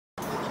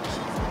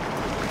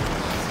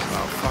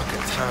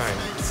time.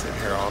 Sit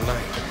here all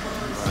night.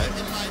 Right?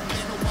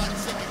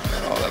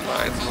 Oh, that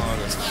line's long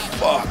as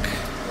fuck.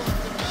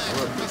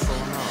 Look, what's going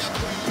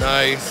on?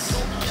 Nice.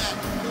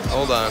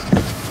 Hold on.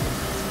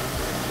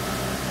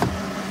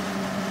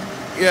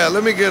 Yeah,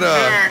 let me get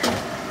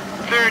a...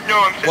 Sir,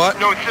 no, What?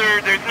 No,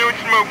 sir, there's no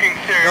smoking,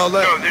 sir. No,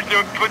 there's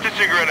no... Put the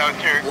cigarette out,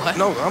 sir. What?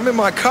 No, I'm in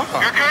my car.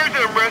 Your car's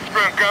at a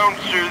restaurant ground,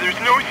 sir. There's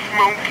no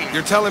smoking.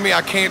 You're telling me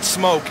I can't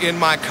smoke in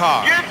my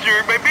car? Yes,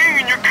 sir. By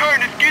being in your car,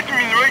 this gives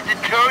me the right to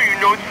tell you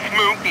no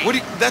smoking. What do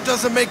you... That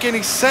doesn't make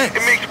any sense.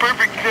 It makes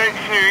perfect sense,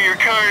 sir. Your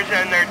car is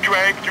on their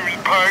drive-through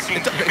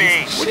parking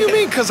space. What do you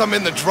mean, because I'm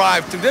in the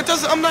drive-thru? That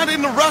doesn't... I'm not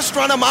in the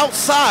restaurant. I'm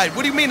outside.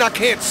 What do you mean I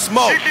can't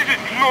smoke? This is a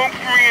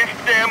smoke-free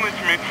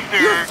establishment,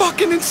 sir. You're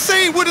fucking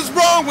insane. What is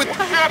wrong with...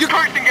 Stop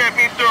cursing at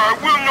me, sir. I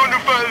will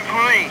notify the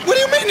police. What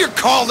do you mean you're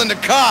calling the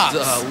cops?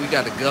 We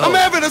gotta go. I'm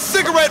having a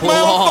cigarette, Pull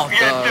man. off,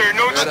 Yes, sir.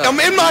 No, I'm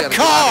in my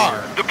car.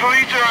 the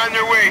police are on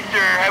their way,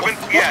 sir.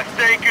 Yes,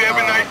 thank you. Have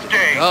a nice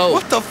day. Go.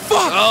 What the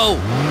fuck? Go.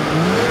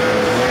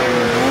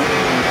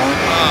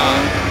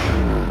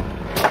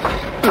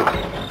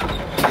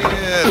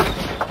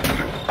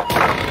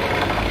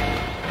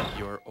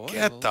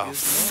 Get the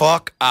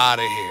fuck out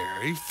of here.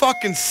 Are you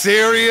fucking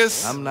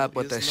serious? I'm not,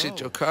 but that shit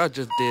your car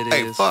just did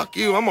Hey, is. fuck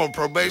you. I'm on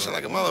probation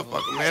like a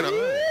motherfucker, man.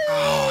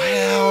 Oh,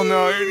 hell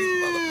no. Here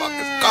these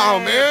motherfuckers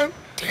gone, man.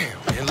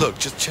 Damn, man. Look,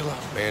 just chill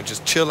out, man.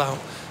 Just chill out.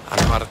 I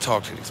know how to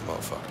talk to these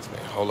motherfuckers,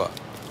 man. Hold up.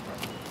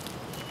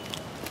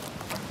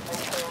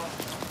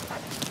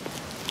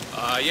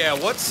 Yeah,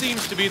 what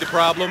seems to be the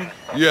problem?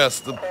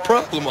 Yes, the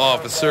problem,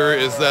 officer,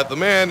 is that the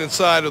man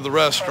inside of the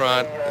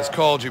restaurant has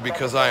called you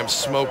because I am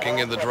smoking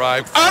in the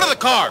drive-thru. Out of the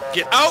car!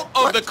 Get out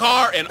of the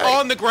car and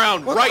on the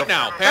ground right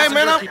now.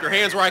 Passenger, man, keep your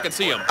hands where I can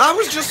see them. I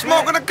was just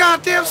smoking a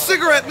goddamn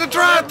cigarette in the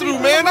drive-thru,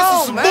 man. This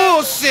is some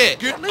bullshit.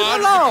 Get out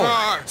of the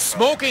car.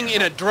 Smoking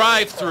in a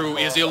drive-thru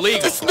is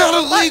illegal. It's not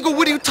illegal.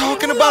 What are you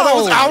talking about? I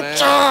was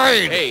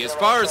outside. Hey, as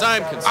far as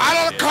I'm concerned...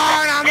 Out of the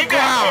car and on the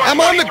ground. I'm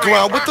on the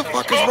ground. What the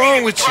fuck is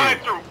wrong with you?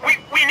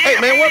 Hey,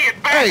 man, what?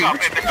 Hey,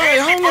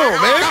 hold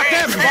on, man.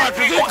 Goddamn,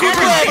 quit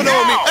grabbing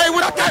on me. Hey,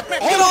 what?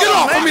 Get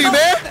off of me,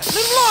 man.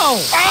 Leave him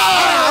alone.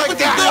 Ah, what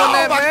you doing,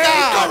 that, man? man?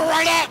 He's coming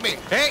right at me.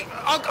 Hey,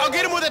 I'll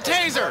get him with a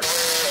taser.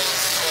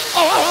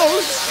 Oh,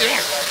 shit.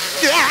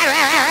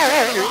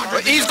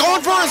 He's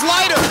going for his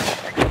lighter.